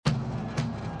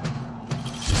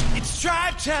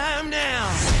Tribe time now.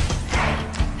 1,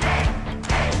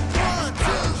 2,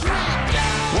 3, go!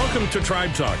 Welcome to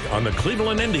Tribe Talk on the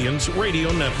Cleveland Indians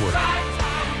Radio Network.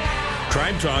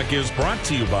 Tribe Talk is brought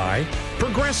to you by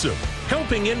Progressive,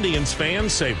 helping Indians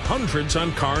fans save hundreds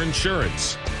on car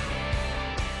insurance.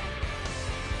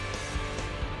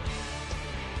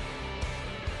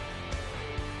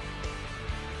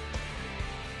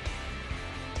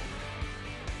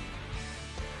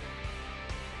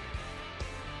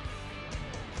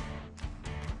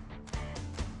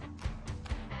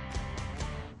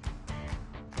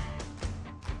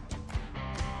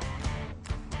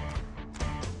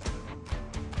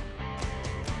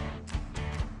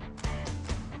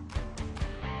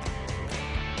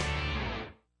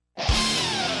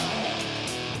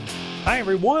 Hi,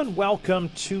 everyone. Welcome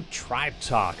to Tribe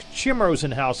Talk. Jim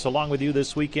Rosenhaus along with you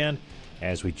this weekend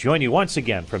as we join you once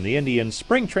again from the Indian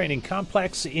Spring Training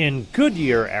Complex in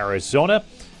Goodyear, Arizona.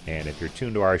 And if you're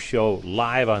tuned to our show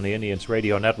live on the Indians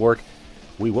Radio Network,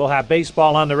 we will have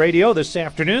baseball on the radio this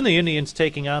afternoon. The Indians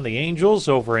taking on the Angels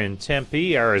over in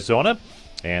Tempe, Arizona.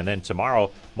 And then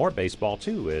tomorrow, more baseball,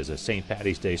 too, as a St.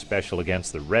 Paddy's Day special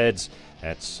against the Reds.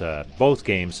 That's both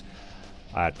games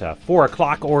at 4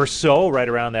 o'clock or so, right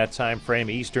around that time frame,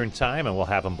 Eastern Time, and we'll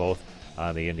have them both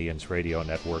on the Indians Radio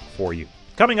Network for you.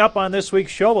 Coming up on this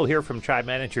week's show, we'll hear from Tribe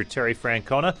Manager Terry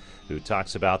Francona, who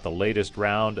talks about the latest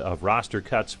round of roster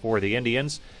cuts for the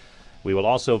Indians. We will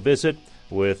also visit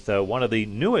with one of the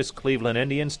newest Cleveland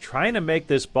Indians trying to make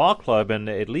this ball club, and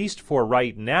at least for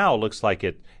right now, looks like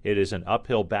it is an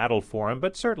uphill battle for him,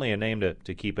 but certainly a name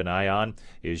to keep an eye on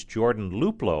is Jordan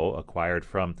Luplow, acquired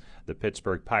from the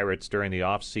Pittsburgh Pirates during the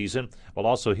offseason. We'll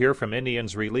also hear from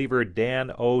Indians reliever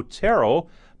Dan Otero,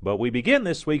 but we begin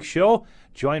this week's show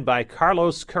joined by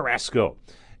Carlos Carrasco,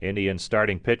 Indians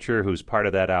starting pitcher who's part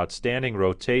of that outstanding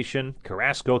rotation.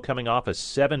 Carrasco coming off a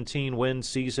 17-win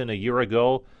season a year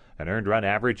ago, an earned run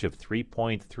average of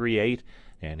 3.38,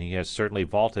 and he has certainly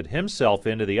vaulted himself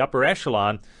into the upper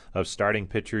echelon of starting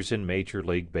pitchers in Major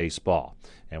League Baseball.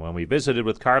 And when we visited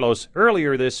with Carlos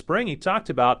earlier this spring, he talked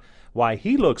about why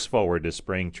he looks forward to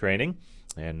spring training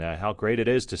and how great it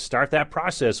is to start that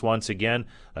process once again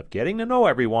of getting to know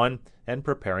everyone and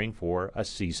preparing for a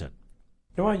season.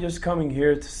 You know, I'm just coming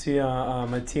here to see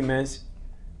my teammates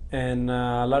and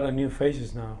a lot of new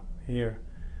faces now here.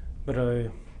 But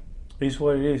it's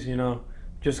what it is, you know.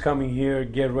 Just coming here,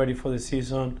 get ready for the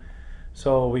season.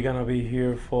 So we're gonna be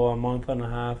here for a month and a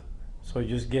half. So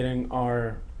just getting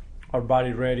our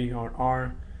body ready, our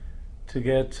arm, to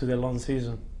get to the long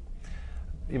season.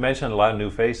 You mentioned a lot of new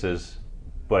faces,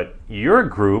 but your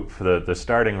group, the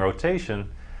starting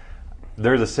rotation,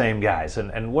 they're the same guys.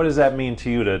 And what does that mean to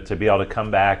you to be able to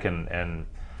come back and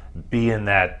be in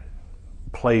that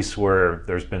place where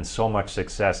there's been so much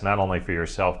success, not only for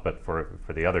yourself, but for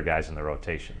the other guys in the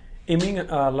rotation? It means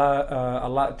a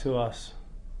lot to us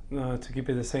to keep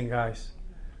it the same guys.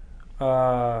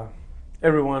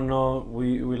 Everyone knows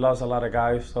we lost a lot of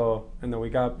guys, and then we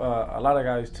got a lot of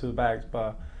guys too back,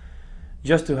 but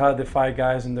just to have the 5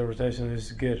 guys in the rotation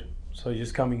is good. So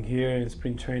just coming here in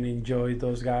spring training, enjoy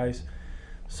those guys.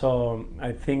 So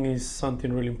I think it's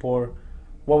something really important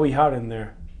what we had in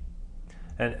there.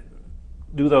 And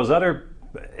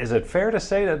is it fair to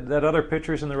say that other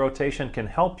pitchers in the rotation can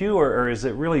help you, or is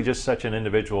it really just such an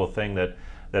individual thing that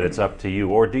it's up to you?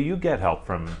 Or do you get help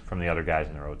from the other guys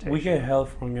in the rotation? We get help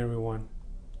from everyone.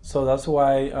 So that's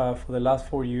why for the last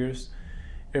 4 years,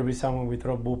 every time when we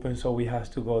throw bullpen, so we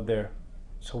have to go there.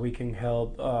 So we can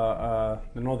help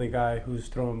another guy who's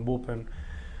throwing bullpen.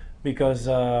 Because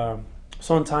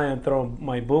sometimes I throw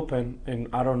my bullpen and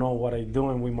I don't know what I'm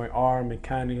doing with my arm,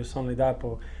 mechanic or something like that,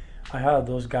 but I have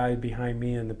those guys behind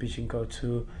me and the pitching coach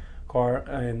too,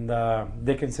 and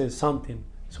they can say something,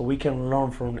 so we can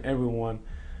learn from everyone.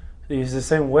 It's the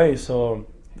same way.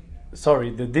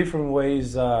 The different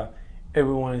ways.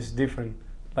 Everyone is different.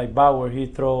 Like Bauer, he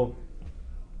throw,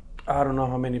 I don't know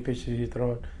how many pitches he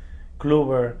throw.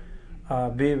 Kluber,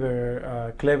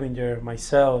 Bieber, Clevinger,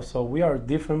 myself. So we are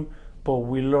different, but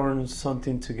we learn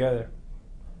something together.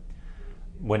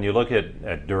 When you look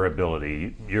at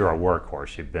durability, you're a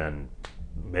workhorse. You've been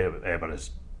able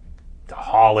to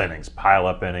haul innings, pile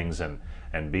up innings,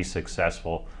 and be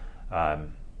successful.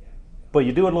 But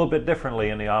you do it a little bit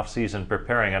differently in the off-season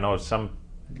preparing. I know some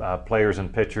players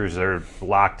and pitchers are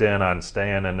locked in on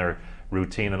staying in their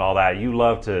routine and all that. You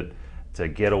love to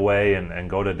get away and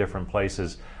go to different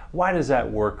places. Why does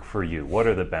that work for you? What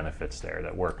are the benefits there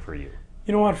that work for you?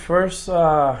 You know what? First,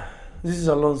 this is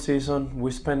a long season.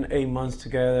 We spent 8 months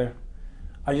together.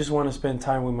 I just want to spend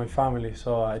time with my family.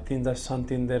 So I think that's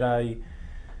something that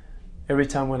every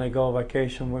time when I go on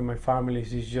vacation with my family,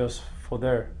 it's just for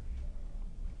there.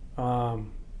 I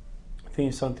think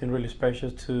it's something really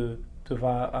special to have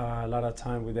a lot of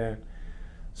time with them.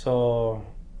 So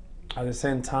at the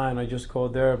same time, I just go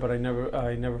there, but I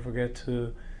never forget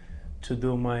to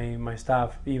do my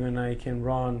stuff. Even I can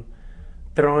run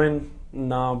throwing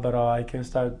now, but I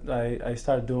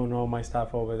start doing all my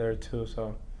stuff over there too.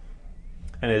 So.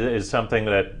 And it is something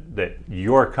that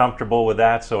you're comfortable with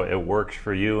that, so it works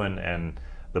for you, and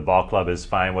the ball club is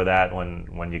fine with that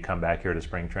when you come back here to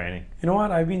spring training? You know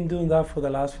what? I've been doing that for the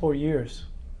last 4 years,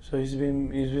 so it's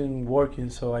been working.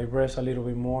 So I rest a little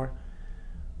bit more.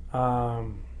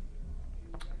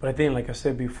 But I think, like I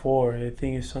said before, I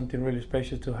think it's something really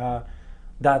special to have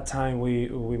that time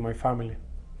with my family.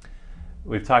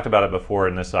 We've talked about it before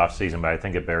in this off season, but I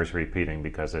think it bears repeating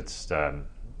because it's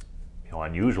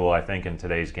unusual, I think, in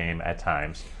today's game at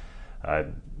times.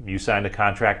 You signed a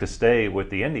contract to stay with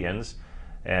the Indians,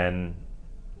 and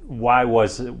why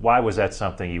was that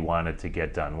something you wanted to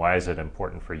get done? Why is it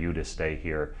important for you to stay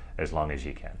here as long as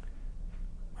you can?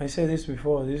 I said this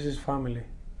before, this is family.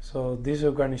 So this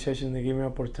organization, they give me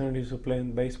opportunities to play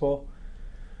in baseball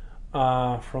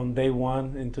from day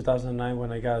one in 2009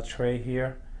 when I got a trade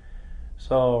here.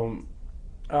 So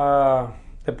the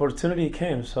opportunity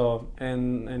came,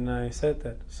 and I said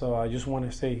that. So I just want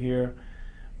to stay here,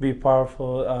 be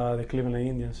powerful, the Cleveland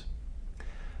Indians.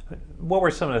 What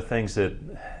were some of the things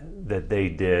that they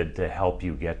did to help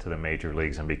you get to the major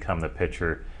leagues and become the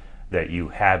pitcher that you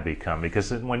have become?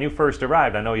 Because when you first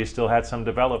arrived, I know you still had some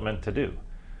development to do.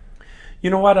 You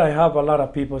know what? I have a lot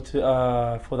of people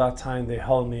for that time. They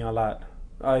helped me a lot.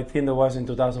 I think that was in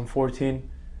 2014.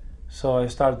 So I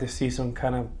started the season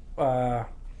kind of a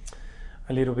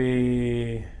little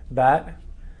bit bad.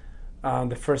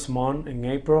 The first month in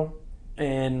April,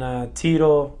 and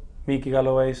Tito, Mickey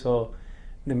Galloway, so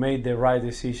they made the right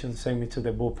decision, sent me to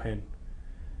the bullpen,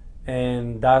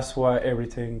 and that's why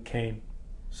everything came.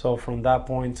 So from that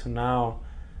point to now,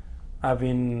 I've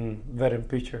been veteran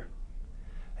pitcher.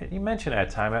 You mentioned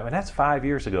that time. I mean, that's 5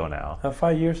 years ago now.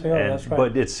 5 years ago, that's right.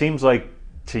 But it seems like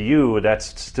to you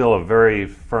that's still a very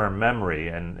firm memory.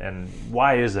 And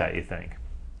why is that, you think?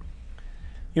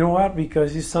 You know what?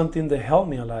 Because it's something that helped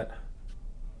me a lot.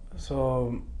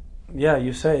 So, yeah,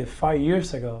 you say 5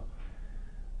 years ago.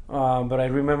 But I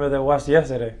remember that was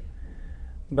yesterday.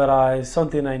 But it's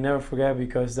something I never forget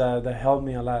because that helped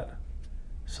me a lot.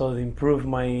 So to improve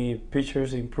my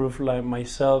pictures, improve like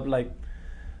myself, like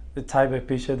the type of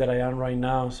pitcher that I am right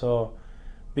now. So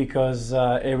because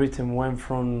everything went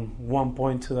from one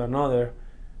point to another,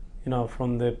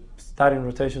 from the starting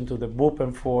rotation to the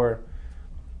bullpen for,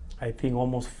 I think,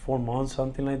 almost 4 months,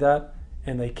 something like that.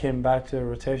 And I came back to the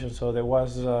rotation, so there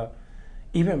was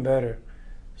even better.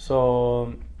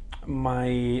 So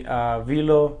my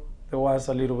velo, there was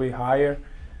a little bit higher.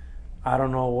 I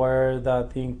don't know where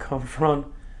that thing come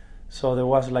from. So there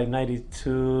was like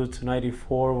 92 to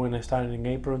 94 when I started in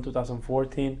April in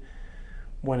 2014.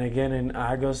 When again in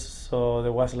August, so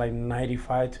there was like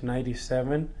 95 to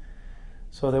 97.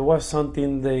 So there was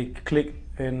something they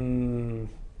clicked in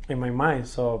my mind.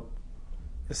 So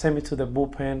they sent me to the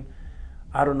bullpen.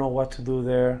 I don't know what to do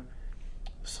there.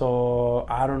 So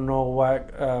I don't know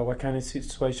what kind of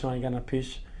situation I'm gonna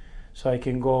pitch. So I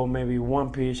can go maybe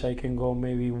one pitch, I can go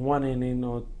maybe 1 inning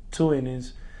or 2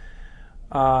 innings.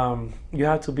 You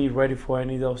have to be ready for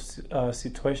any of those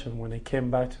situations. When I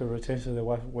came back to the rotation, it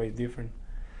was way different.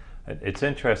 It's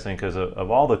interesting because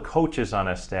of all the coaches on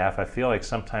a staff, I feel like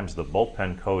sometimes the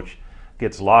bullpen coach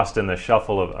gets lost in the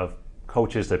shuffle of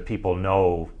coaches that people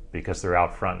know because they're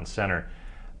out front and center.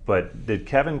 But did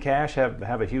Kevin Cash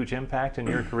have a huge impact in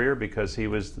your career because he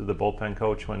was the bullpen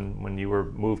coach when you were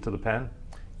moved to the pen?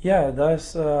 Yeah,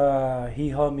 he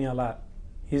helped me a lot.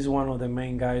 He's one of the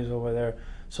main guys over there.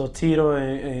 So Tito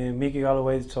and Mickey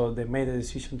Galloway, so they made the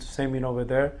decision to send me over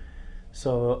there.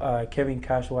 So Kevin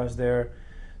Cash was there.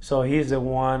 So he's the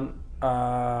one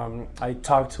I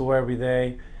talk to every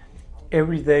day.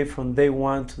 Every day from day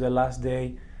one to the last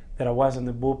day that I was in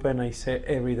the bullpen, I say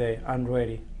every day, I'm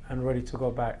ready. I'm ready to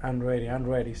go back. I'm ready. I'm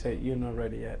ready. Say, you're not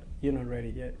ready yet. You're not ready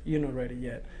yet. You're not ready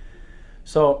yet.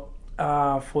 So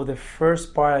for the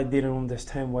first part, I didn't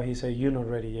understand why he said, you're not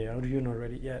ready yet. You're not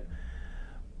ready yet.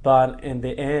 But in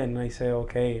the end, I say,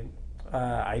 okay,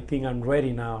 I think I'm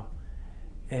ready now.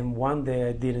 And one day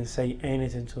I didn't say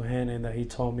anything to him, and he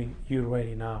told me, you're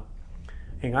ready now.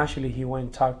 And actually, he went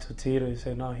and talked to Tito and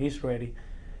said, no, he's ready.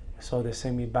 So they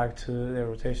sent me back to the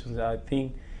rotations. I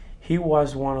think he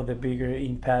was one of the bigger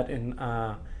impact in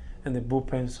the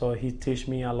bullpen, so he teach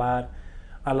me a lot.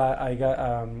 I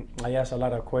asked a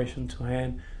lot of questions to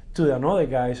him to the other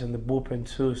guys in the bullpen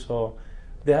too. So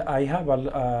I have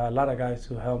a lot of guys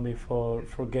to help me for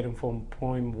getting from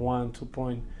point 1 to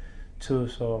point 2.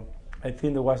 So I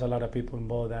think there was a lot of people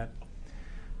involved that.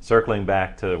 Circling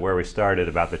back to where we started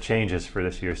about the changes for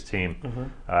this year's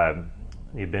team,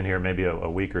 you've been here maybe a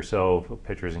week or so,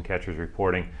 pitchers and catchers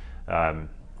reporting.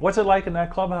 What's it like in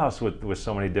that clubhouse with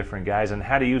so many different guys, and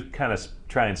how do you kind of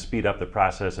try and speed up the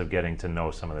process of getting to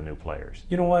know some of the new players?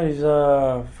 You know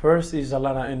what? First is a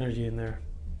lot of energy in there,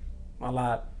 a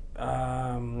lot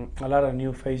of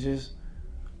new faces.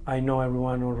 I know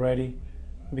everyone already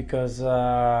because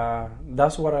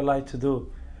that's what I like to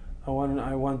do. I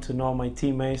want to know my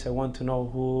teammates. I want to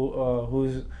know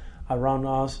who's around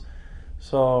us.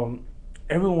 So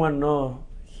everyone know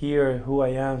here who I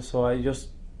am. So I just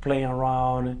play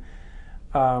around.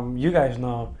 You guys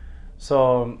know.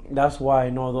 So that's why I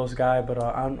know those guys. But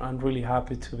I'm really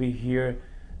happy to be here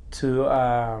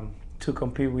to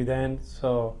compete with them.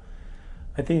 So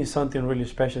I think it's something really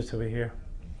special to be here.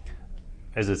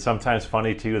 Is it sometimes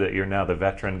funny to you that you're now the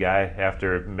veteran guy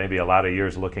after maybe a lot of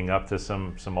years looking up to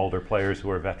some older players who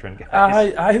are veteran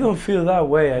guys? I don't feel that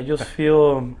way. I just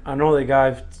feel another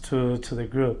guy to the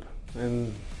group,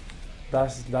 and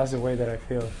that's the way that I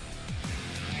feel.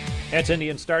 That's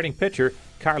Indian starting pitcher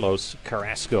Carlos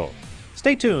Carrasco.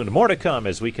 Stay tuned. More to come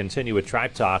as we continue with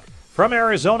Tribe Talk from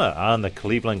Arizona on the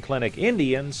Cleveland Clinic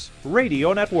Indians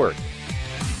Radio Network.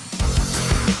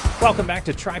 Welcome back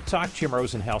to Tribe Talk. Jim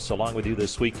Rosenhaus along with you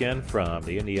this weekend from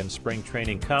the Indian Spring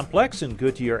Training Complex in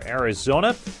Goodyear,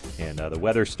 Arizona. And the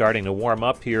weather's starting to warm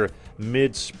up here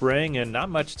mid-spring, and not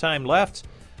much time left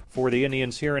for the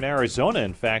Indians here in Arizona.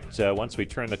 In fact, once we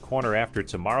turn the corner after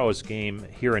tomorrow's game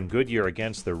here in Goodyear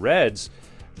against the Reds,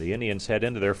 the Indians head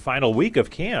into their final week of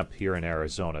camp here in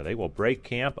Arizona. They will break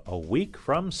camp a week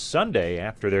from Sunday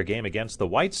after their game against the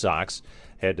White Sox,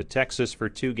 head to Texas for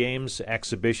 2 games,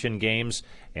 exhibition games,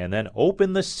 and then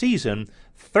open the season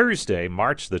Thursday,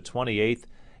 March the 28th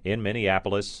in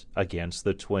Minneapolis against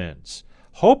the Twins.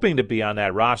 Hoping to be on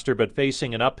that roster, but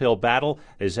facing an uphill battle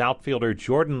is outfielder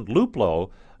Jordan Luplow,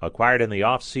 acquired in the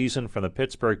offseason from the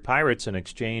Pittsburgh Pirates in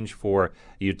exchange for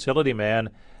utility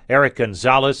man Eric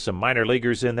Gonzalez, some minor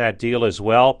leaguers in that deal as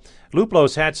well.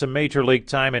 Luplow's had some major league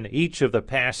time in each of the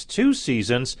past 2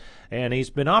 seasons, and he's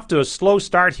been off to a slow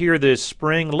start here this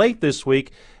spring. Late this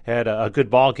week, had a good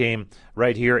ball game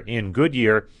right here in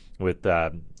Goodyear with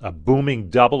a booming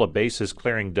double, a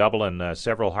bases-clearing double, and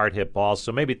several hard-hit balls.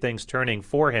 So maybe things turning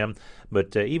for him.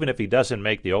 But even if he doesn't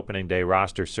make the opening day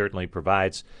roster, certainly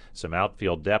provides some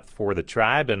outfield depth for the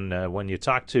Tribe. And when you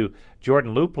talk to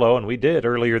Jordan Luplow, and we did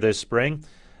earlier this spring,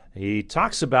 he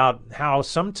talks about how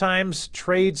sometimes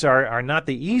trades are not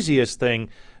the easiest thing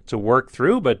to work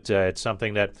through, but it's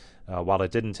something that, while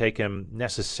it didn't take him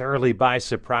necessarily by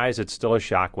surprise, it's still a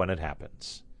shock when it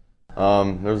happens.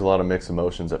 There was a lot of mixed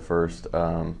emotions at first.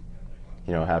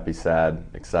 Happy, sad,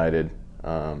 excited,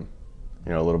 a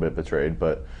little bit betrayed,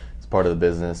 but it's part of the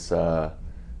business.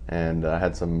 And I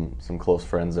had some close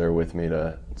friends there with me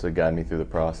to guide me through the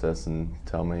process and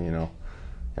tell me,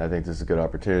 I think this is a good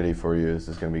opportunity for you. This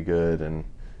is going to be good, and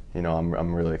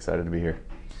I'm really excited to be here.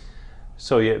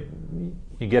 So you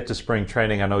get to spring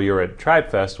training. I know you were at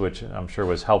Tribe Fest, which I'm sure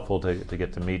was helpful to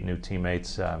get to meet new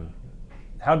teammates.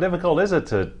 How difficult is it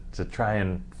to try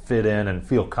and fit in and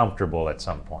feel comfortable at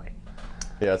some point?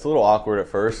 Yeah, it's a little awkward at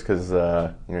first because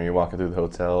you're walking through the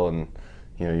hotel and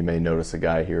you may notice a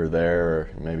guy here or there, or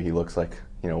maybe he looks like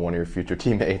one of your future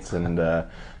teammates, and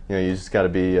you just got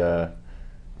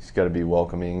to be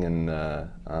welcoming and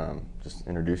just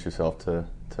introduce yourself to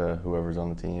whoever's on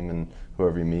the team and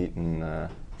whoever you meet, and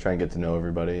try and get to know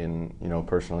everybody. And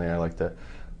personally, I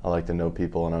like to know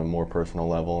people on a more personal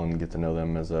level and get to know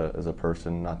them as a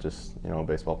person, not just a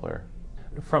baseball player.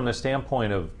 From the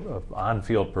standpoint of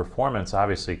on-field performance,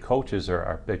 obviously coaches are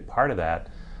a big part of that.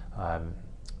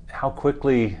 How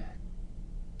quickly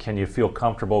can you feel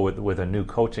comfortable with a new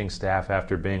coaching staff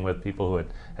after being with people who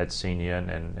had seen you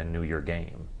and knew your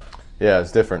game? Yeah,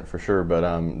 it's different for sure, but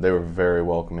they were very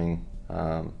welcoming.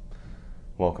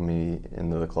 Welcomed me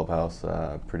into the clubhouse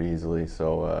pretty easily.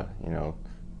 So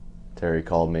Terry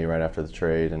called me right after the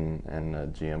trade, and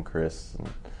GM Chris, and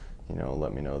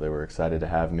let me know they were excited to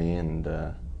have me, and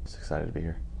just excited to be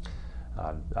here.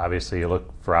 Obviously, you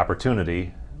look for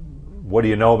opportunity. What do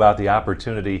you know about the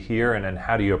opportunity here, and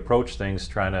how do you approach things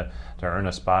trying to earn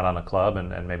a spot on a club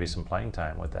and maybe some playing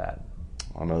time with that?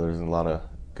 I know there's a lot of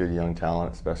good young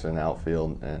talent, especially in the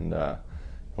outfield, and a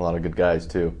lot of good guys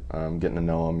too. Getting to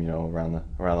know them, around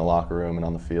the locker room and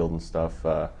on the field and stuff.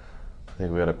 I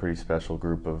think we got a pretty special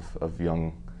group of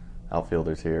young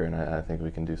outfielders here, and I think we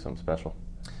can do something special.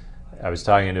 I was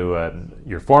talking to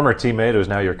your former teammate, who's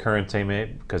now your current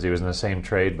teammate, because he was in the same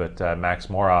trade, but Max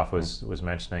Moroff was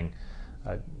mentioning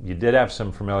you did have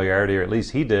some familiarity, or at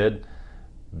least he did,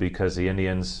 because the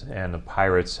Indians and the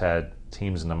Pirates had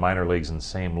teams in the minor leagues in the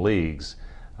same leagues.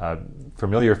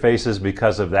 Familiar faces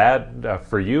because of that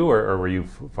for you, or were you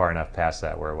far enough past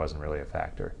that where it wasn't really a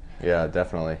factor? Yeah,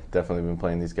 definitely been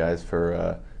playing these guys for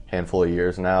a handful of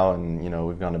years now, and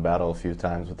we've gone to battle a few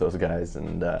times with those guys,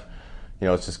 and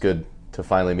it's just good to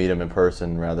finally meet them in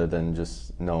person rather than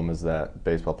just know them as that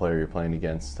baseball player you're playing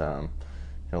against.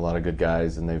 A lot of good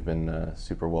guys, and they've been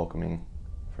super welcoming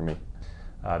for me.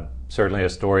 Certainly a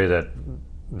story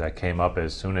that came up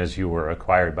as soon as you were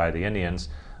acquired by the Indians.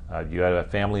 You had a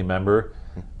family member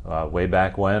way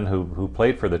back when who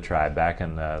played for the Tribe back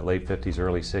in the late 50s,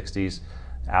 early 60s,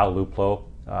 Al Luplow.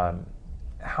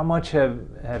 How much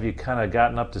have you kind of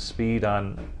gotten up to speed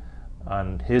on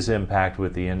his impact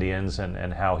with the Indians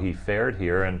and how he fared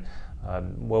here? And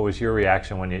what was your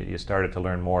reaction when you started to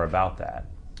learn more about that?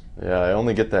 Yeah, I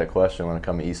only get that question when I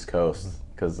come East Coast,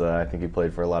 because I think he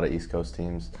played for a lot of East Coast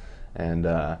teams. And,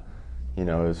 it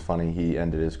was funny, he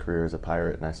ended his career as a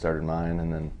Pirate and I started mine,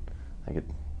 and then I get,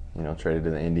 traded to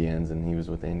the Indians, and he was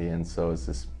with the Indians, so it's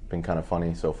just been kind of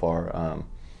funny so far.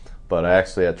 But I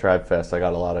actually, at Tribe Fest, I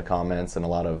got a lot of comments and a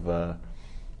lot of,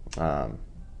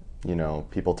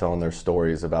 people telling their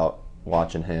stories about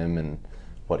watching him and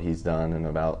what he's done, and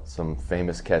about some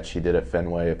famous catch he did at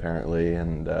Fenway, apparently,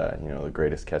 and, the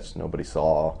greatest catch nobody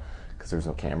saw, because there's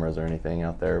no cameras or anything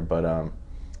out there. But,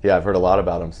 yeah, I've heard a lot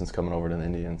about him since coming over to the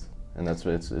Indians, and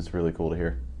it's really cool to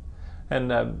hear.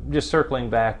 And just circling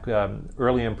back,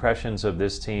 early impressions of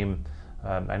this team.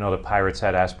 I know the Pirates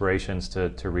had aspirations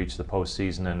to reach the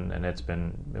postseason, and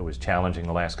it was challenging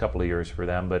the last couple of years for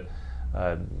them. But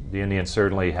the Indians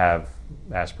certainly have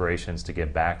aspirations to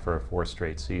get back for a fourth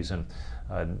straight season.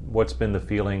 What's been the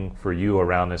feeling for you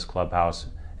around this clubhouse?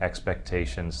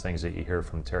 Expectations, things that you hear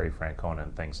from Terry Francona,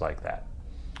 and things like that.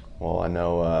 Well, I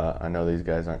know these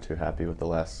guys aren't too happy with the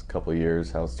last couple of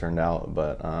years how it's turned out,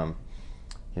 but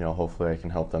hopefully I can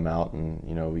help them out, and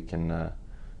we can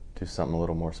do something a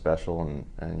little more special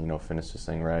and finish this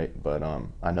thing right. But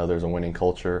I know there's a winning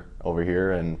culture over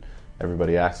here, and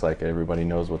everybody acts like it. Everybody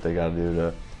knows what they got to do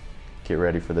to get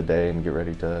ready for the day and get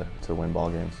ready to win ball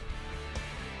games.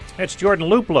 It's Jordan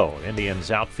Luplow,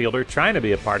 Indians outfielder, trying to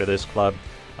be a part of this club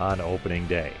on opening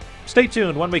day. Stay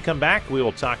tuned. When we come back, we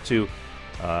will talk to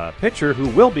a pitcher who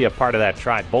will be a part of that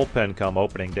Tribe bullpen come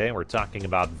opening day. We're talking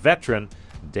about veteran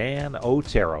Dan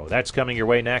Otero. That's coming your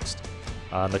way next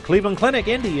on the Cleveland Clinic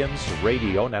Indians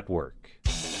Radio Network.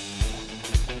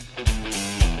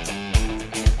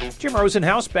 Jim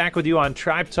Rosenhaus back with you on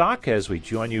Tribe Talk as we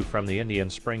join you from the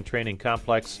Indian Spring Training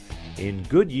Complex in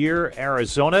Goodyear,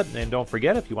 Arizona. And don't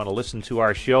forget, if you want to listen to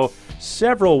our show,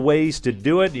 several ways to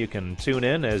do it. You can tune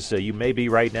in, as you may be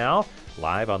right now,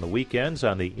 live on the weekends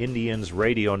on the Indians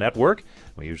Radio Network.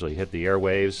 We usually hit the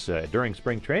airwaves during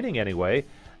spring training anyway,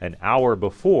 an hour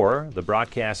before the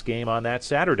broadcast game on that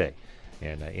Saturday.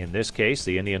 And in this case,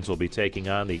 the Indians will be taking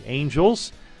on the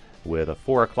Angels with a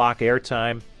 4 o'clock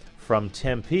airtime from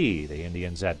Tempe. The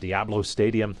Indians at Diablo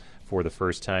Stadium for the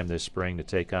first time this spring to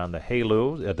take on the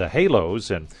Halos,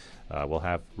 and we'll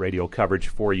have radio coverage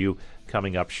for you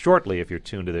coming up shortly if you're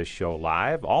tuned to this show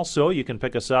live. Also, you can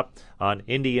pick us up on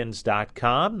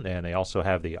Indians.com, and they also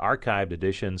have the archived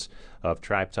editions of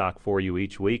Tribe Talk for you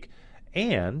each week.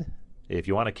 And if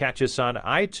you want to catch us on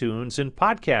iTunes in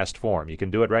podcast form, you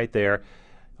can do it right there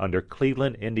under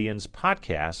Cleveland Indians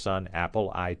Podcasts on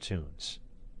Apple iTunes.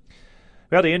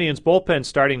 Well, the Indians bullpen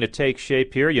starting to take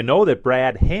shape here. You know that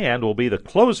Brad Hand will be the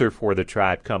closer for the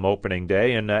Tribe come opening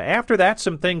day. And after that,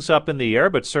 some things up in the air,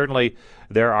 but certainly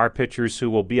there are pitchers who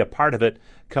will be a part of it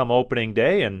come opening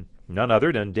day. And none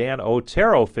other than Dan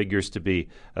Otero figures to be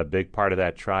a big part of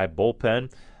that Tribe bullpen,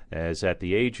 as at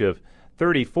the age of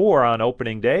 34 on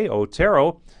opening day,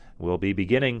 Otero will be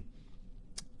beginning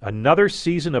another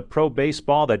season of pro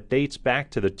baseball that dates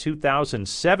back to the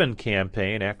 2007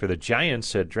 campaign after the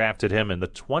Giants had drafted him in the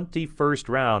 21st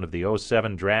round of the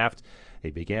 2007 draft. He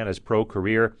began his pro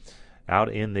career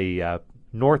out in the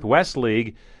Northwest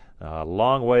League, a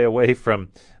long way away from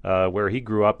where he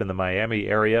grew up in the Miami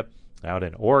area, out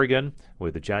in Oregon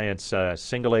with the Giants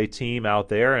single-A team out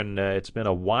there, and it's been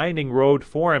a winding road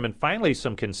for him, and finally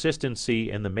some consistency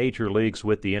in the major leagues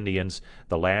with the Indians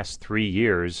the last 3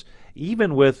 years.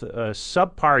 Even with a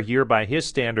subpar year by his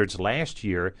standards last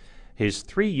year, his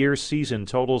 3-year season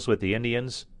totals with the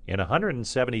Indians in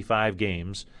 175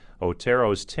 games,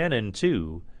 Otero's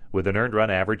 10-2 with an earned run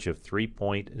average of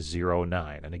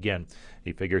 3.09. And again,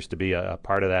 he figures to be a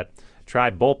part of that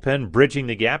Tribe bullpen bridging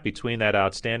the gap between that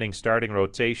outstanding starting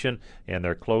rotation and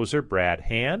their closer, Brad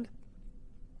Hand.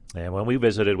 And when we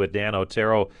visited with Dan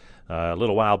Otero a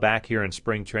little while back here in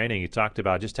spring training, he talked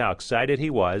about just how excited he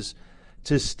was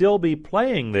to still be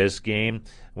playing this game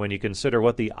when you consider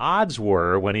what the odds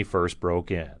were when he first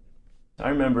broke in. I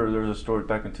remember there was a story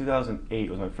back in 2008.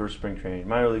 It was my first spring training,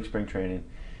 minor league spring training,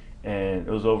 and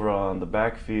it was over on the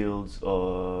backfields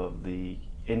of the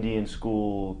Indian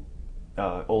School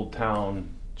Old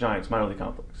Town Giants minor league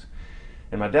complex.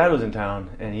 And my dad was in town,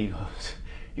 and he goes,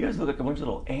 "You guys look like a bunch of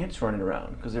little ants running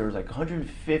around," because there was like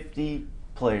 150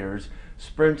 players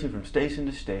sprinting from station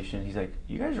to station. He's like,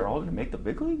 "You guys are all going to make the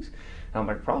big leagues?" And I'm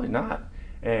like, "Probably not."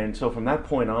 And so from that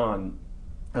point on,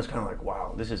 I was kind of like,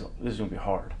 "Wow, this is going to be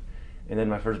hard." And then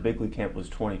my first big league camp was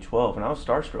 2012, and I was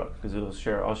starstruck because I was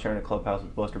sharing a clubhouse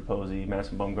with Buster Posey,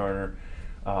 Madison Bumgarner,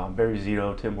 Barry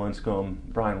Zito, Tim Lincecum,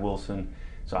 Brian Wilson.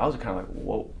 So I was kind of like,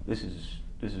 "Whoa, this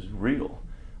is real."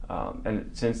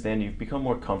 And since then, you've become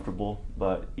more comfortable.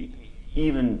 But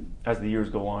even as the years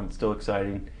go on, it's still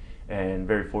exciting, and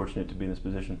very fortunate to be in this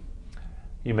position.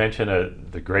 You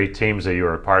mentioned the great teams that you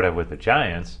were a part of with the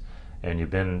Giants, and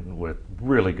you've been with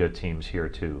really good teams here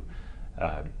too.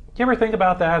 Do you ever think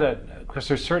about that? Because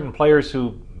there's certain players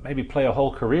who maybe play a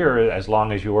whole career as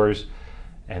long as yours,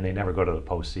 and they never go to the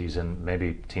postseason.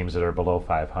 Maybe teams that are below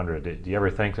 500. Do you ever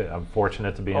think that I'm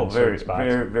fortunate to be in certain spots?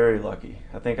 Very, very lucky.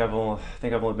 I think I've only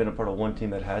been a part of one team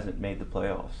that hasn't made the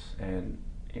playoffs, and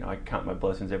I count my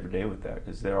blessings every day with that,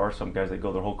 because there are some guys that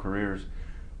go their whole careers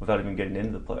without even getting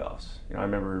into the playoffs. I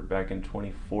remember back in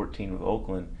 2014 with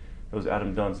Oakland, it was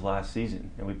Adam Dunn's last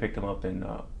season, and we picked him up in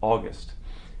August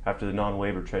after the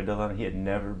non-waiver trade deadline. He had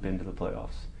never been to the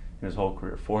playoffs in his whole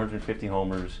career. 450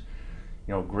 homers,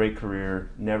 great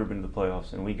career, never been to the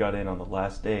playoffs. And we got in on the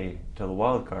last day to the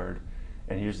wild card,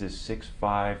 and here's this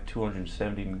 6'5",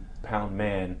 270-pound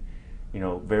man,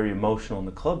 very emotional in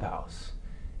the clubhouse.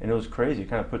 And it was crazy. It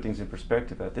kind of put things in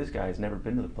perspective that this guy has never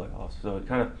been to the playoffs. So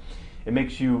it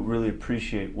makes you really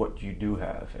appreciate what you do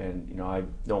have. And, I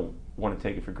don't want to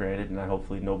take it for granted, and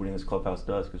hopefully nobody in this clubhouse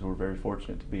does, because we're very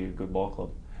fortunate to be a good ball club.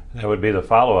 That would be the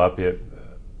follow-up.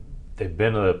 They've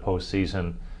been to the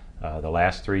postseason the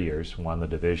last 3 years, won the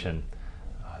division.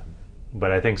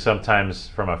 But I think sometimes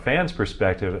from a fan's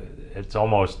perspective, it's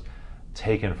almost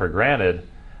taken for granted.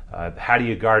 How do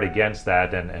you guard against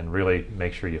that and really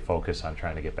make sure you focus on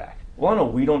trying to get back? Well, I know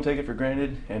we don't take it for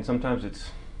granted, and sometimes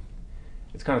it's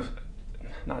kind of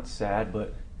not sad,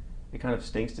 but it kind of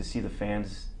stinks to see the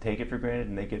fans take it for granted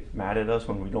and they get mad at us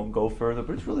when we don't go further.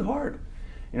 But it's really hard.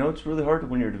 It's really hard to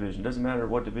win your division. It doesn't matter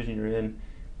what division you're in.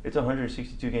 It's a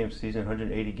 162-game season,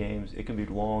 180 games. It can be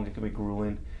long, it can be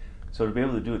grueling. So to be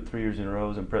able to do it 3 years in a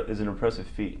row is an impressive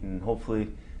feat, and hopefully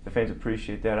the fans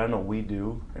appreciate that. I know we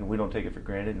do, and we don't take it for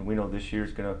granted, and we know this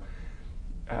year's going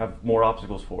to have more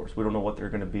obstacles for us. We don't know what they're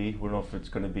going to be. We don't know if it's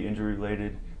going to be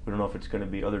injury-related. We don't know if it's going to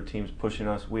be other teams pushing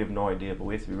us. We have no idea, but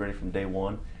we have to be ready from day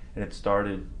one. And it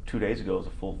started 2 days ago as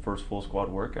a first full squad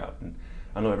workout. And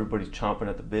I know everybody's chomping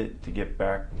at the bit to get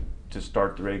back to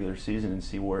start the regular season and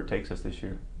see where it takes us this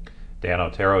year. Dan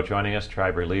Otero joining us,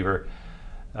 Tribe reliever.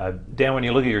 Dan, when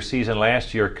you look at your season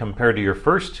last year compared to your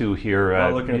first two here,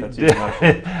 looking at that season last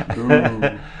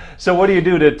year. So what do you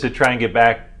do to try and get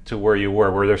back to where you were?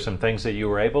 Were there some things that you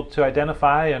were able to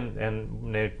identify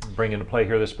and bring into play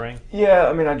here this spring?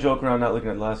 Yeah, I joke around not looking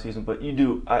at last season, but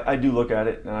I do look at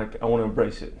it, and I want to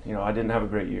embrace it. I didn't have a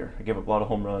great year. I gave up a lot of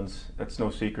home runs. That's no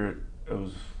secret. It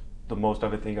was the most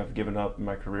I think I've given up in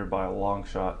my career by a long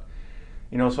shot.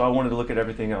 So I wanted to look at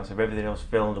everything else. If everything else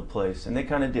fell into place, and they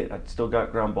kind of did. I still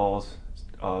got ground balls.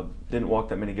 Didn't walk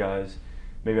that many guys.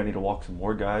 Maybe I need to walk some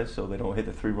more guys so they don't hit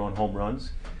the 3-run home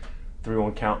runs,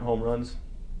 3-run count home runs.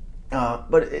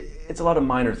 But it's a lot of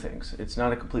minor things. It's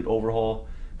not a complete overhaul.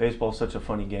 Baseball is such a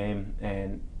funny game,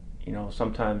 and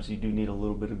sometimes you do need a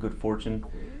little bit of good fortune,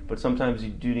 but sometimes you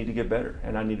do need to get better,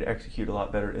 and I need to execute a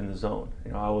lot better in the zone.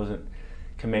 I wasn't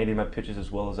commanding my pitches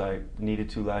as well as I needed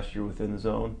to last year within the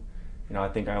zone. I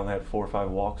think I only had 4 or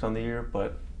 5 walks on the year,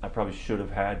 but I probably should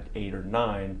have had 8 or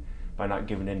 9 by not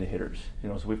giving in to hitters.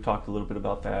 So we've talked a little bit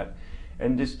about that,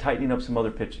 and just tightening up some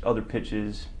other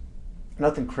pitches.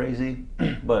 Nothing crazy,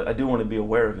 but I do want to be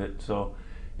aware of it. So,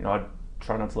 I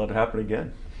try not to let it happen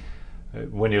again.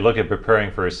 When you look at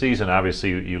preparing for a season, obviously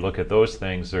you look at those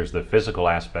things. There's the physical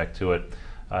aspect to it.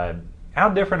 How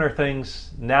different are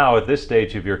things now at this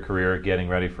stage of your career, getting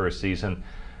ready for a season?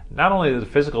 Not only the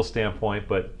physical standpoint,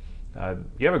 but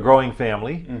you have a growing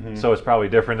family, so it's probably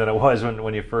different than it was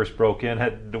when you first broke in.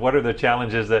 What are the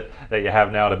challenges that you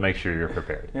have now to make sure you're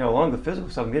prepared? Along the physical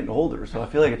stuff, I'm getting older, so I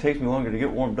feel like it takes me longer to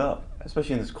get warmed up,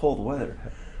 especially in this cold weather.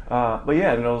 But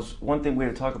yeah, one thing we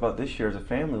had to talk about this year as a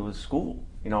family was school.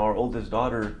 Our oldest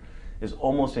daughter is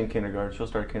almost in kindergarten. She'll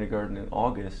start kindergarten in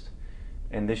August,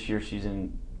 and this year she's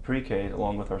in pre-K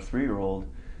along with our 3-year-old.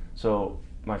 So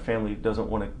my family doesn't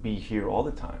want to be here all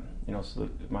the time. So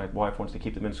my wife wants to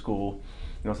keep them in school.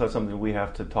 So that's something we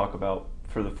have to talk about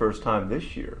for the first time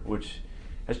this year, which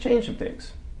has changed some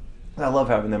things. I love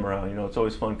having them around. It's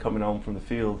always fun coming home from the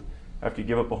field after you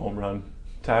give up a home run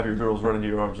to have your girls run into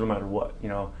your arms no matter what.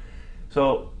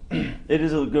 So it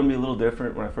is going to be a little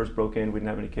different. When I first broke in, we didn't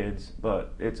have any kids,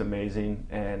 but it's amazing,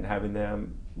 and having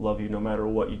them love you no matter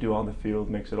what you do on the field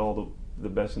makes it all the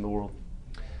best in the world.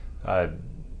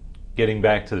 Getting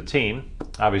back to the team,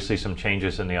 obviously some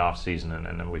changes in the offseason,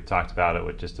 and we've talked about it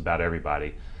with just about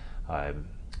everybody.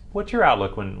 What's your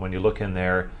outlook when you look in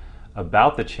there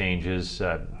about the changes?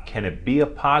 Can it be a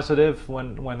positive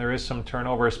when there is some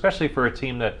turnover, especially for a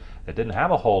team that didn't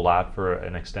have a whole lot for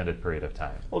an extended period of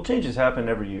time? Well, changes happen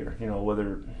every year,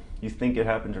 whether you think it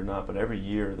happens or not, but every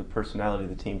year the personality of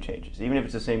the team changes. Even if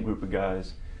it's the same group of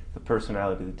guys, the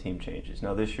personality of the team changes.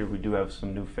 Now this year we do have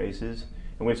some new faces,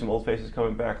 and we have some old faces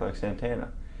coming back like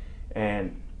Santana.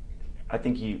 And I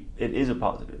think it is a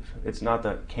positive. It's not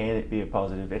that can it be a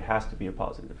positive, it has to be a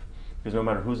positive. Because no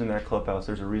matter who's in that clubhouse,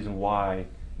 there's a reason why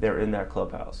they're in that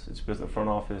clubhouse. It's because the front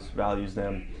office values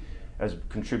them as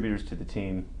contributors to the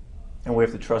team. And we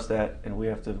have to trust that, and we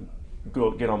have to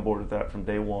get on board with that from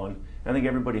day one. And I think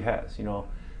everybody has.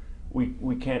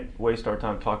 We can't waste our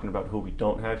time talking about who we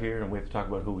don't have here, and we have to talk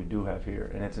about who we do have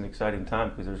here. And it's an exciting time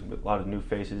because there's a lot of new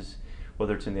faces,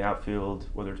 whether it's in the outfield,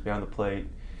 whether it's behind the plate,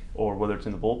 or whether it's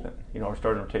in the bullpen. Our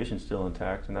starting rotation is still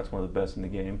intact, and that's one of the best in the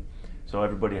game. So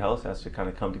everybody else has to kind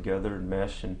of come together and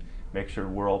mesh and make sure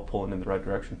we're all pulling in the right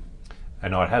direction. I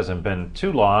know it hasn't been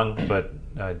too long, but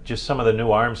just some of the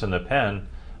new arms in the pen,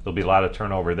 there'll be a lot of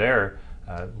turnover there.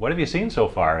 What have you seen so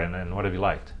far, and what have you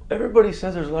liked? Everybody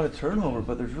says there's a lot of turnover,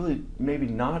 but there's really maybe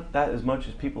not that as much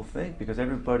as people think, because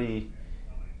everybody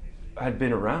had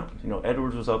been around.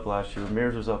 Edwards was up last year,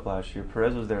 Ramirez was up last year,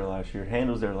 Perez was there last year, Hand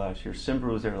was there last year,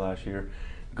 Simber was there last year,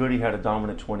 Goody had a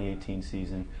dominant 2018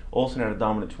 season, Olson had a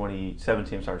dominant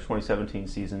 2017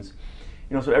 seasons.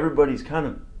 So everybody's kind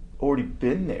of already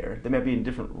been there. They might be in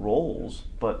different roles,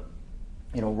 but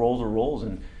roles are roles,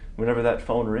 and whenever that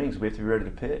phone rings, we have to be ready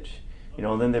to pitch.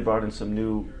 And then they brought in some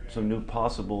new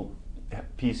possible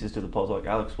pieces to the puzzle. Like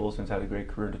Alex Wilson's had a great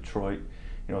career in Detroit,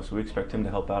 so we expect him to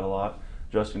help out a lot.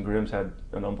 Justin Grimm's had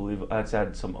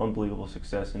some unbelievable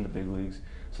success in the big leagues.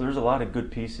 So there's a lot of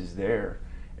good pieces there,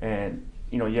 and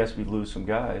yes, we lose some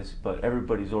guys, but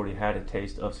everybody's already had a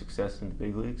taste of success in the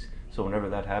big leagues. So whenever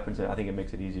that happens, I think it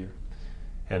makes it easier.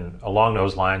 And along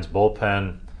those lines,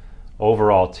 bullpen,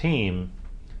 overall team.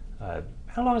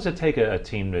 How long does it take a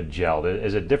team to gel?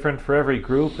 Is it different for every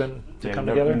group and to come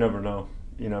together? You never know.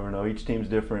 You never know. Each team's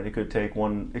different. It could take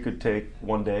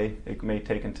one day. It may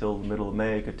take until the middle of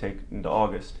May. It could take into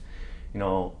August.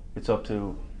 It's up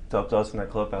to us in that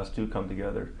clubhouse to come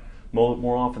together.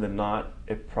 More often than not,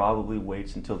 it probably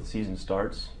waits until the season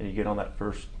starts and you get on that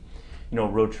first,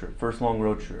 road trip, first long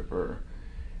road trip, or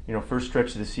first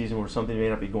stretch of the season where something may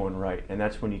not be going right, and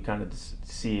that's when you kind of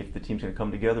see if the team's going to come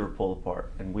together or pull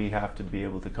apart. And we have to be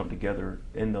able to come together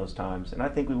in those times, and I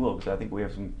think we will, because I think we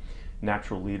have some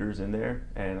natural leaders in there,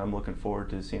 and I'm looking forward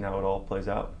to seeing how it all plays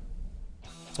out.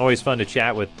 Always fun to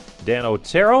chat with Dan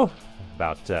Otero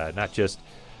about not just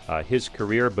his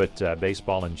career, but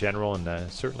baseball in general,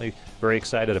 and certainly very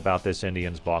excited about this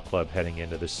Indians ball club heading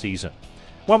into the season.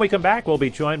 When we come back, we'll be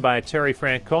joined by Terry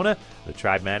Francona. The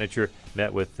Tribe manager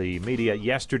met with the media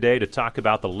yesterday to talk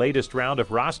about the latest round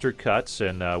of roster cuts,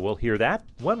 and we'll hear that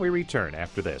when we return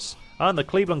after this on the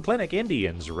Cleveland Clinic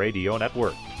Indians Radio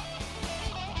Network.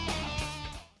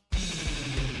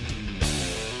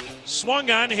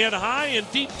 Swung on, hit high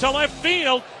and deep to left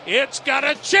field. It's got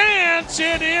a chance.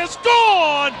 It is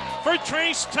gone for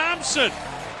Trace Thompson.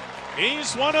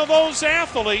 He's one of those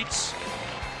athletes.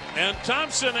 And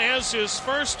Thompson has his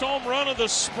first home run of the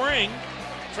spring.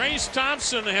 Trace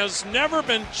Thompson has never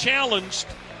been challenged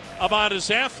about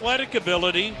his athletic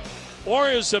ability or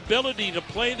his ability to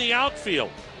play the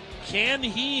outfield. Can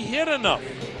he hit enough?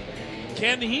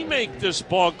 Can he make this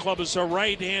ball club as a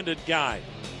right-handed guy?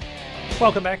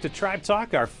 Welcome back to Tribe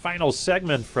Talk, our final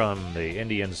segment from the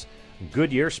Indians'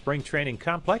 Goodyear Spring Training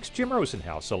Complex. Jim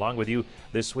Rosenhaus along with you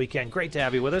this weekend. Great to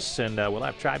have you with us, and we'll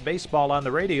have Tribe Baseball on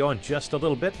the radio in just a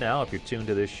little bit now. If you're tuned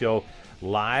to this show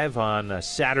live on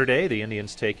Saturday, the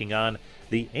Indians taking on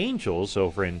the Angels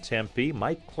over in Tempe.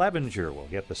 Mike Clevenger will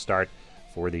get the start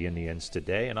for the Indians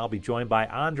today, and I'll be joined by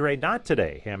Andre, not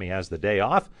today. Hammy has the day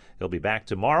off. He'll be back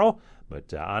tomorrow.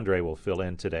 but Andre will fill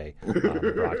in today on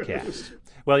the broadcast.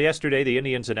 Well, yesterday the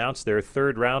Indians announced their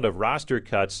third round of roster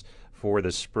cuts for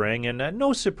the spring, and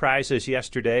no surprises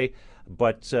yesterday,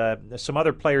 but some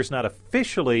other players not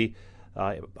officially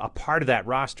a part of that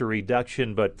roster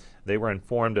reduction, but they were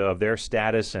informed of their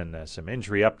status and some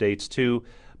injury updates too.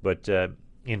 But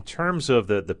in terms of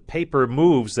the paper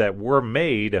moves that were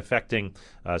made affecting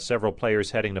several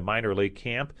players heading to minor league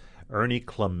camp, Ernie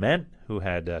Clement, who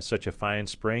had such a fine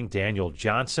spring, Daniel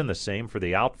Johnson, the same for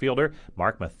the outfielder,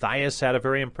 Mark Mathias had a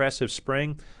very impressive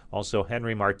spring, also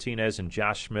Henry Martinez and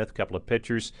Josh Smith, a couple of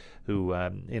pitchers who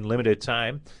in limited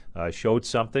time showed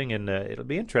something, and it'll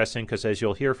be interesting because as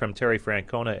you'll hear from Terry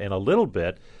Francona in a little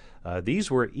bit,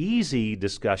 these were easy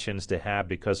discussions to have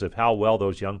because of how well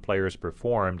those young players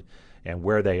performed and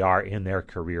where they are in their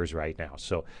careers right now.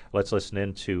 So let's listen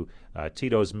in to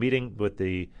Tito's meeting with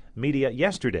the media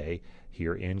yesterday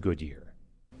here in Goodyear.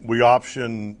 We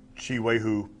optioned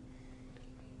Chiwehu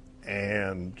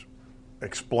and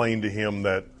explained to him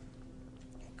that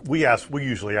we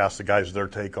usually ask the guys their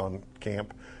take on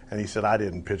camp, and he said, I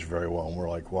didn't pitch very well. And we're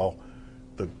like, well,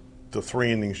 the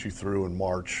 3 innings you threw in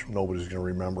March, nobody's going to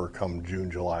remember come June,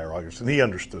 July, or August. And he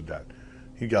understood that.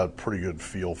 He got a pretty good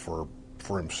feel for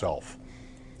himself.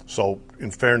 So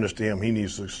in fairness to him, he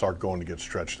needs to start going to get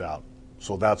stretched out.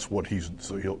 So that's what he's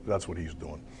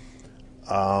doing.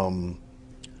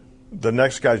 The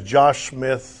next guy's Josh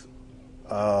Smith.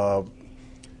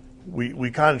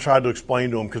 We kind of tried to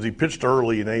explain to him because he pitched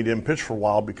early and he didn't pitch for a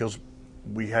while because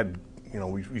we had,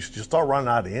 we just started running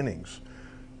out of innings.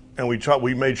 And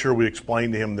we made sure we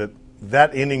explained to him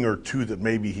that inning or two that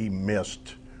maybe he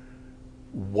missed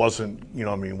wasn't,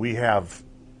 we have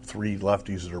 3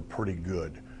 lefties that are pretty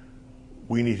good.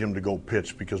 We need him to go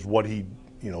pitch because we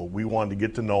wanted to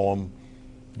get to know him,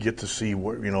 get to see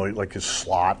what, like his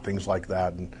slot, things like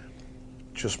that, and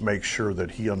just make sure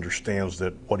that he understands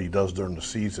that what he does during the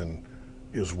season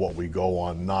is what we go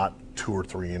on, not 2 or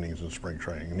 3 innings in spring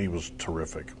training. And he was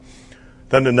terrific.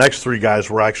 Then the next 3 guys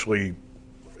were actually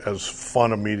as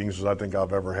fun of meetings as I think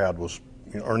I've ever had was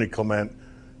Ernie Clement,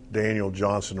 Daniel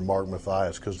Johnson, and Mark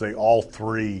Mathias, because they all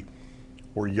 3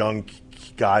 were young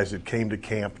guys that came to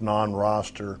camp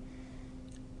non-roster.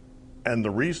 And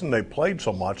the reason they played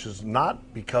so much is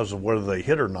not because of whether they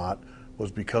hit or not,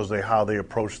 was because how they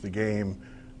approached the game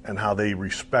and how they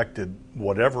respected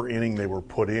whatever inning they were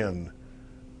put in.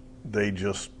 They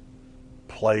just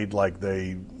played like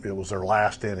it was their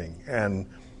last inning. And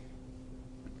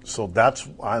so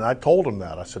and I told them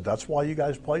that. I said, that's why you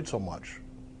guys played so much.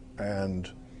 And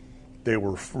they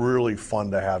were really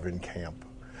fun to have in camp.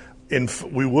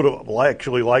 We would have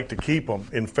actually liked to keep them.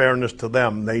 In fairness to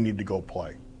them, they need to go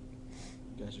play.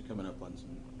 You guys are coming up on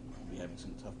be having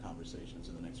some tough conversations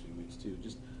in the next few weeks too.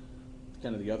 Just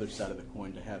kind of the other side of the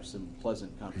coin to have some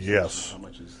pleasant conversations. Yes. How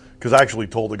much is? Because I actually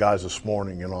told the guys this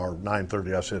morning in our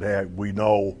 9:30, I said, hey, we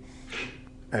know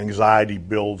anxiety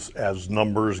builds as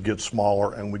numbers get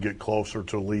smaller and we get closer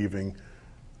to leaving.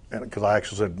 And because I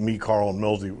actually said, me, Carl, and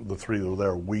Millsy, the 3 that were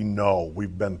there, we know.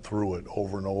 We've been through it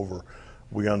over and over.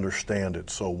 We understand it.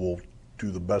 So we'll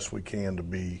do the best we can to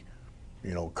be,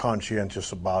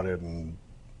 conscientious about it and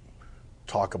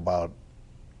talk about,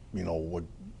 what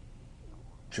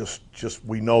just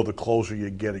we know the closer you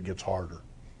get, it gets harder.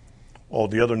 Oh,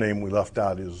 the other name we left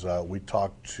out is we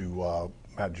talked to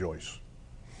Matt Joyce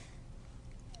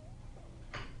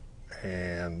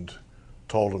and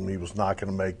told him he was not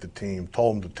going to make the team,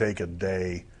 told him to take a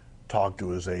day, talk to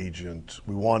his agent.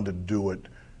 We wanted to do it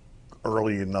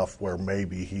early enough where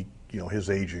maybe his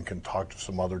agent can talk to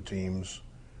some other teams,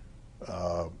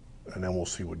 and then we'll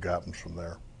see what happens from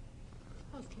there.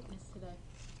 How's fitness today?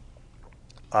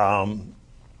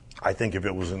 I think if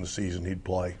it was in the season, he'd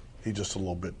play. He's just a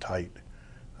little bit tight.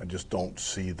 I just don't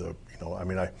see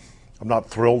I'm not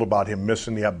thrilled about him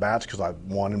missing the at-bats because I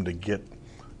want him to get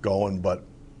going, but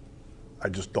I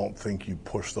just don't think you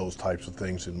push those types of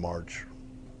things in March.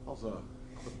 How's Tyler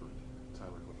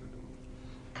Clippard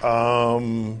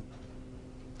doing?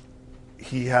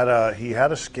 He had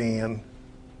a scan,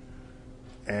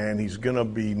 and he's going to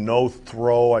be no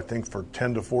throw, I think, for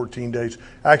 10 to 14 days.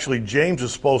 Actually, James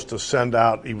is supposed to send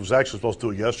out. He was actually supposed to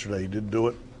do it yesterday. He didn't do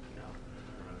it.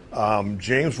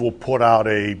 James will put out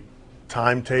a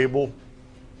timetable,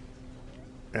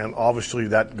 and obviously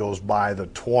that goes by the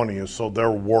 20th. So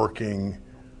they're working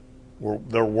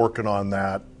on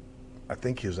that. I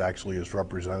think his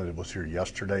representative was here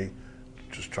yesterday,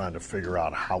 just trying to figure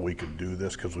out how we could do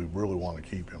this because we really want to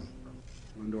keep him.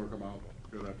 Lindor come out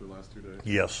good after the last 2 days?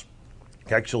 Yes.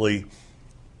 Actually,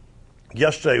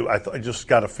 yesterday I just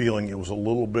got a feeling it was a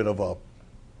little bit of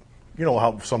you know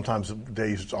how sometimes the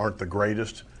days aren't the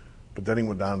greatest, but then he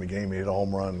went down in the game, he hit a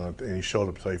home run, and he showed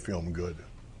up today feeling good.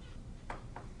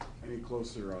 Any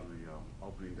closer on the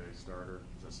opening day starter?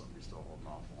 Is that something you're still holding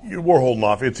off on? We're holding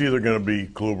off. It's either going to be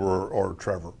Kluber or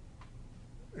Trevor.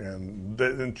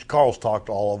 And Carl's talked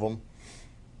to all of them.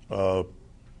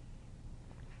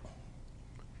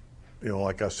 You know,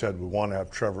 like I said, we want to have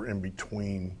Trevor in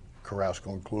between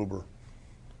Carrasco and Kluber.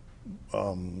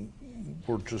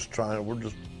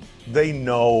 They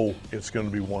know it's going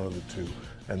to be one of the two.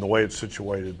 And the way it's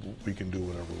situated, we can do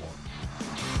whatever we want.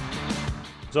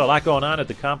 So a lot going on at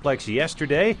the complex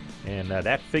yesterday, and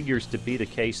that figures to be the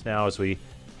case now as we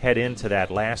head into that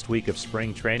last week of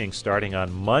spring training starting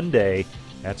on Monday.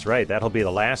 That's right, that'll be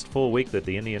the last full week that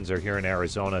the Indians are here in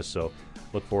Arizona, so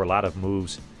look for a lot of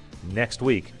moves next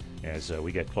week as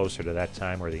we get closer to that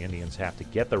time where the Indians have to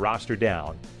get the roster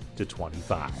down to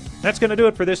 25. That's going to do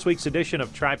it for this week's edition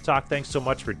of Tribe Talk. Thanks so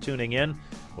much for tuning in.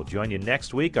 We'll join you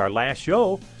next week, our last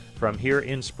show from here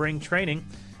in spring training.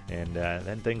 And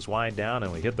then things wind down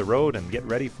and we hit the road and get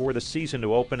ready for the season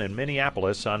to open in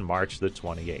Minneapolis on March the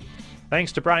 28th.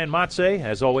 Thanks to Brian Matze,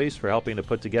 as always, for helping to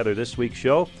put together this week's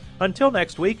show. Until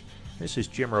next week, this is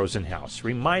Jim Rosenhaus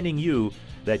reminding you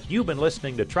that you've been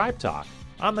listening to Tribe Talk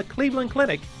on the Cleveland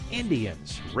Clinic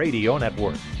Indians Radio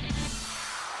Network.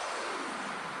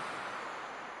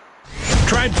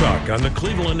 Tribe Talk on the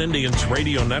Cleveland Indians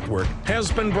Radio Network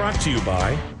has been brought to you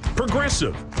by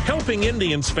Progressive, helping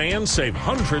Indians fans save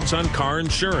hundreds on car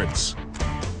insurance.